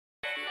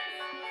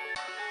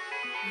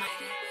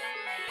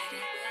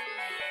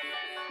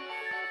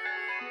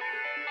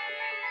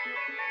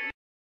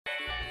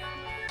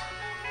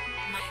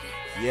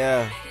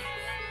Yeah.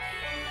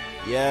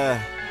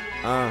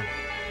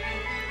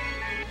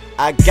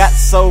 I got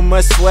so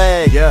much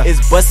swag,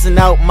 it's busting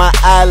out my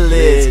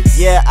eyelids.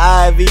 Yeah,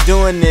 I be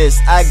doing this.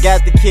 I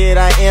got the kid,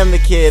 I am the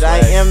kid. I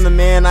am the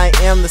man, I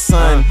am the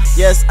son.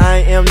 Yes, I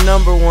am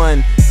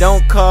 #1.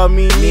 Don't call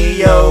me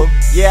Neo.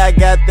 Yeah, I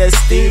got that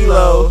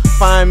stilo.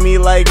 Find me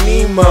like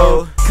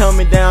Nemo.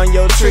 Coming down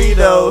your tree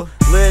though.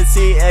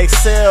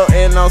 Liltxl,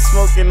 and I'm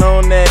smoking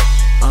on that.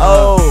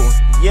 Oh,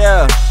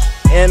 yeah.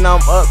 And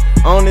I'm up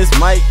on this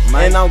mic,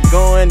 and I'm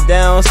going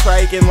down,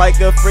 striking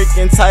like a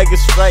freaking tiger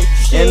strike.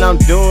 And I'm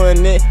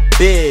doing it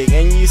big,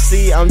 and you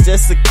see I'm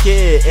just a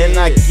kid, and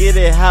I get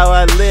it how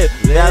I live.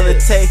 Gotta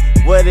take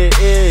what it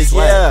is,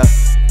 yeah.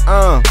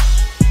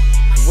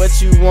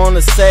 What you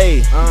wanna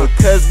say?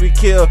 Because we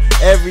kill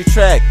every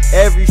track,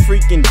 every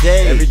freaking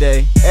day,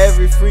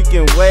 every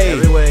freaking way.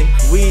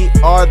 We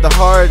are the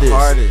hardest.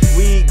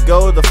 We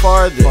go the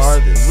farthest.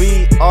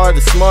 We are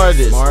the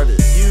smartest.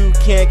 You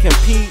can't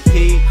compete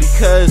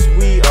because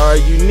we are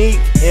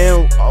unique,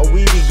 and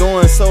we be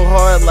going so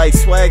hard like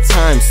swag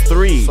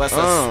 ×3.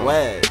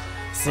 Swag.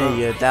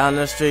 See you down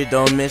the street,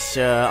 don't miss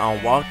ya.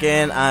 I'm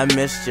walking, I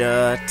missed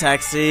ya.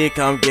 Taxi,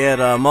 come get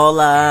a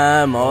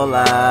mola, yes.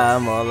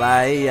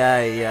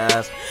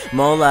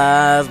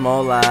 Molas,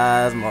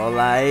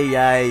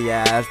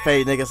 yes.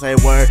 Fake niggas say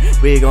word,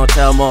 we gon'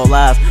 tell more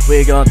lies.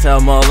 We gon' tell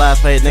more lies.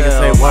 Fake niggas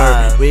say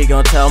word, we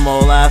gon' tell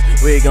more lies.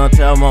 We gon'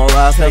 tell more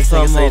lies. Fake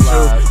niggas say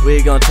true,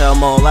 we gon' tell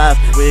more lies.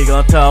 We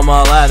gon' tell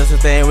more lies. That's the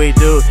thing we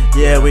do.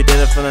 Yeah, we did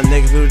it for the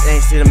niggas who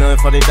ain't seen a million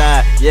before they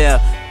died. Yeah.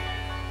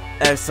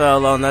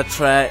 XL on the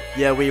track,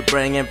 yeah, we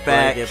bring it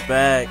back.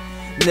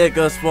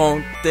 Niggas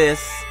want this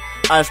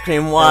ice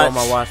cream watch. On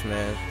my watch,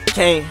 man.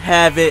 Can't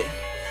have it.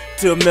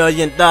 $2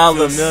 million.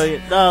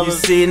 You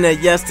seen it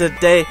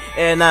yesterday,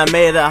 and I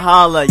made a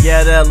holler.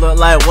 Yeah, that look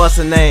like what's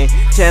her name.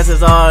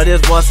 Chances are it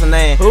is what's her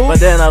name. Who? But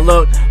then I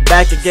looked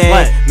back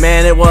again.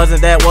 Man, it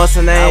wasn't that what's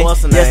her name.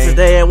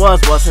 Yesterday it was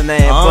what's her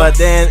name. But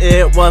then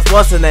it was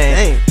what's her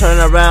name. Turn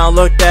around,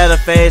 looked at her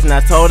face, and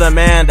I told her,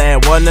 man,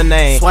 that wasn't the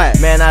name.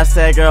 Swag. Man, I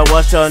said, girl,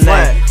 what's your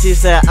name? She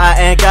said,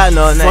 I ain't got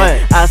no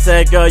name. I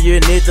said, girl, you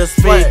need to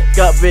speak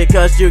up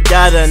because you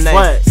got a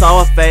name.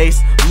 Saw her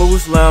face,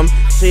 Muslim,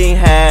 she ain't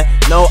had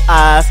no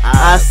eyes.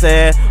 I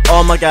said,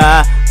 oh my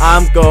god,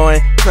 I'm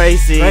going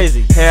crazy.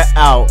 Hair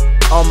out,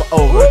 on my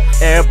over,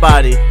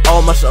 everybody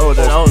on my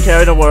shoulders.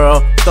 Carry the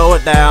world, throw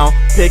it down,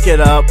 pick it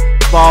up,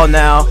 ball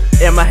now,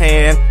 in my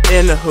hand,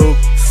 in the hoop.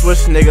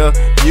 Switch nigga,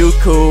 you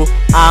cool,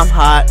 I'm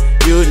hot,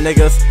 you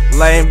niggas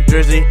lame,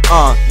 drizzy,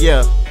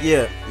 yeah.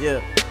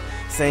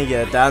 Sing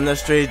ya down the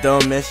street,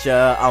 don't miss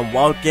ya. I'm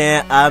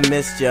walking, I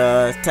missed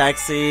ya.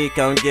 Taxi,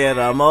 come get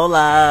a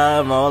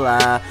mola,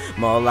 yes.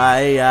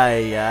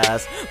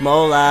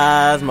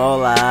 Molas,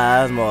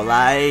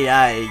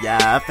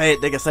 yeah. Fake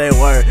nigga say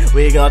word,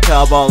 we gon'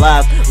 tell more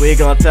lies. We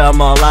gon' tell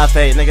more lies.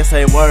 Fake nigga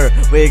say word,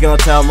 we gon'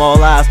 tell more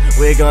lies.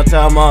 We gon'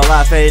 tell more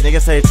lies. Fake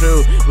nigga say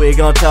true, we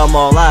gon' tell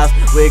more lies.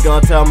 We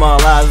gon' tell more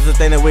lies. It's the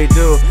thing that we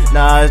do.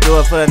 Nah, let's do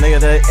it for the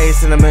nigga that ain't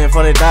seen a million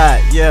before they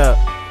died. Yeah.